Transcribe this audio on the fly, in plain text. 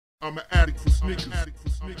I'm an addict for sneakers.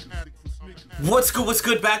 What's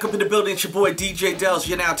good? Back up in the building. It's your boy DJ Dells.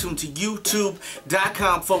 You're now tuned to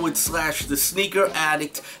youtube.com/The Sneaker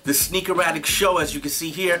Addict, The Sneaker Addict Show. As you can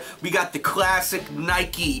see here, we got the classic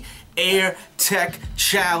Nike Air Tech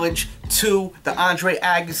Challenge 2, the Andre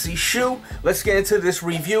Agassi shoe. Let's get into this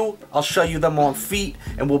review. I'll show you them on feet,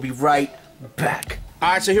 and we'll be right back.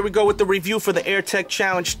 Alright, so here we go with the review for the Air Tech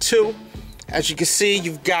Challenge 2. As you can see,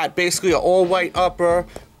 you've got basically an all-white upper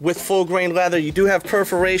with full grain leather. You do have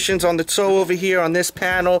perforations on the toe over here on this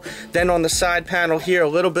panel, then on the side panel here, a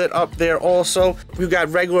little bit up there also. We've got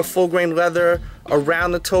regular full grain leather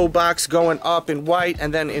around the toe box going up in white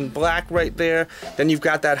and then in black right there. Then you've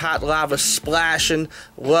got that hot lava splashing.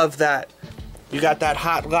 Love that. You got that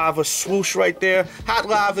hot lava swoosh right there. Hot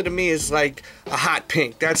lava to me is like a hot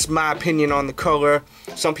pink. That's my opinion on the color.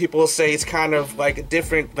 Some people will say it's kind of like a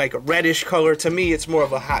different, like a reddish color. To me, it's more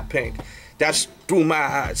of a hot pink. That's through my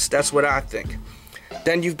eyes. That's what I think.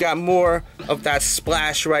 Then you've got more of that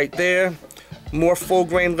splash right there. More full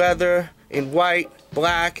grain leather in white,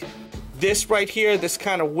 black. This right here, this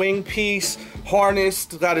kind of wing piece,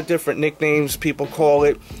 harnessed, a lot of different nicknames people call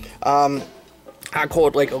it. I call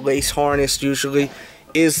it like a lace harness usually.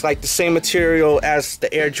 Is like the same material as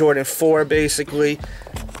the Air Jordan 4 basically.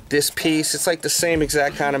 This piece, it's like the same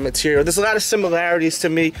exact kind of material. There's a lot of similarities to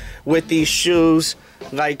me with these shoes.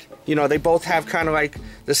 Like, you know, they both have kind of like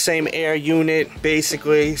the same air unit,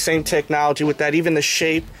 basically, same technology with that. Even the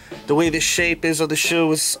shape, the way the shape is of the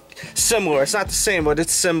shoe is similar. It's not the same, but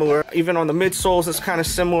it's similar. Even on the midsoles, it's kind of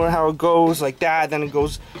similar how it goes like that, then it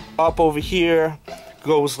goes up over here,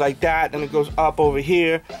 goes like that, then it goes up over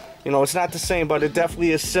here. You know, it's not the same, but it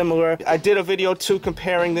definitely is similar. I did a video too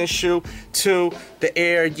comparing this shoe to the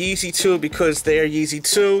Air Yeezy 2 because the Air Yeezy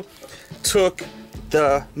 2 took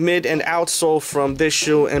the mid and outsole from this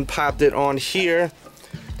shoe and popped it on here.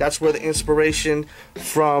 That's where the inspiration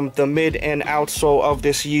from the mid and outsole of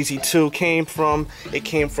this Yeezy 2 came from. It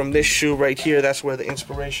came from this shoe right here. That's where the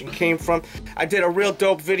inspiration came from. I did a real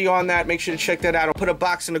dope video on that. Make sure to check that out. I'll put a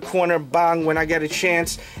box in the corner, bang, when I get a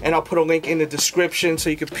chance, and I'll put a link in the description so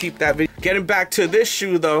you can peep that video. Getting back to this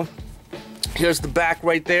shoe though, here's the back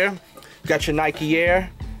right there. You got your Nike Air.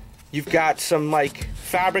 You've got some like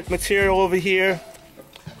fabric material over here.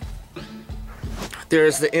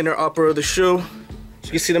 There's the inner upper of the shoe.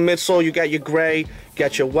 You see the midsole, you got your gray, you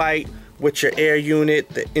got your white with your air unit.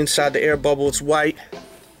 The inside the air bubble is white.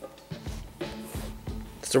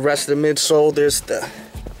 It's the rest of the midsole. There's the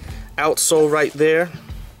outsole right there.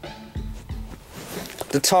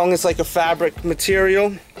 The tongue is like a fabric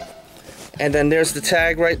material. And then there's the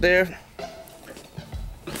tag right there.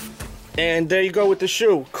 And there you go with the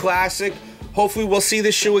shoe. Classic. Hopefully we'll see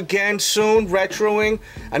this shoe again soon, retroing.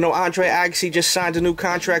 I know Andre Agassi just signed a new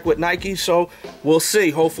contract with Nike, so we'll see.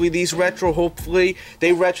 Hopefully these hopefully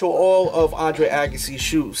they retro all of Andre Agassi's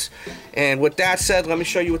shoes. And with that said, let me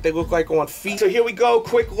show you what they look like on feet. So here we go,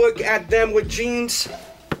 quick look at them with jeans.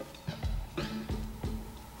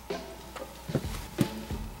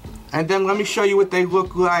 And then let me show you what they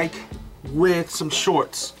look like with some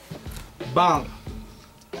shorts. Bang.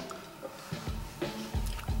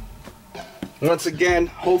 Once again,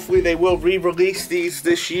 hopefully they will re-release these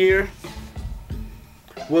this year.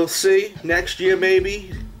 We'll see. Next year,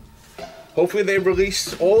 maybe. Hopefully they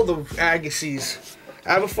release all the Agassis.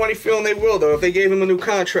 I have a funny feeling they will, though. If they gave him a new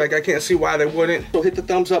contract, I can't see why they wouldn't. So hit the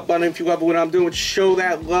thumbs up button if you love what I'm doing. Show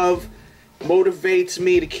that love. Motivates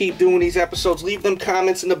me to keep doing these episodes. Leave them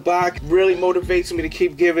comments in the box. Really motivates me to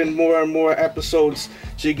keep giving more and more episodes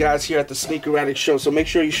to you guys here at the Sneaker Addict Show. So make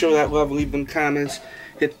sure you show that love. Leave them comments.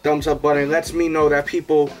 Hit the thumbs up button. It lets me know that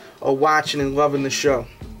people are watching and loving the show.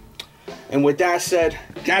 And with that said,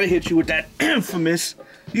 gotta hit you with that infamous.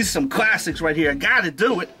 These are some classics right here. Gotta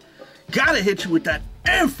do it. Gotta hit you with that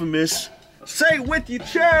infamous. Say it with your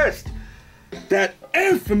chest. That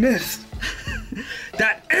infamous.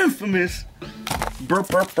 That infamous. Burp,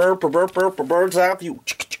 burp, burp, burp, burp, burp, bird's eye view.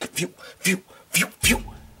 View, view, view, view.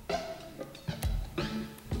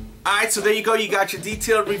 Alright, so there you go, you got your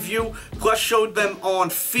detailed review, plus showed them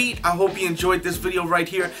on feet. I hope you enjoyed this video right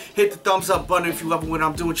here. Hit the thumbs up button if you love what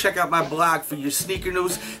I'm doing. Check out my blog for your sneaker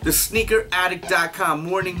news, thesneakeraddict.com,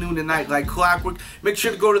 morning, noon, and night like clockwork. Make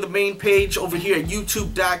sure to go to the main page over here at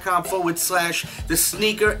youtube.com/The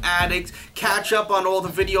Sneaker Addict. Catch up on all the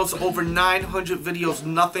videos, over 900 videos,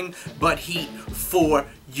 nothing but heat for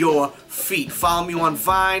your feet. Follow me on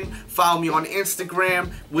Vine, follow me on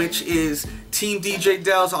Instagram, which is Team DJ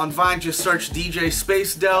Dells. On Vine, just search DJ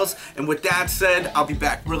Space Dells. And with that said, I'll be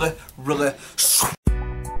back really soon.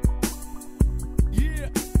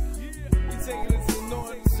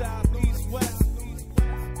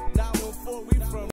 we from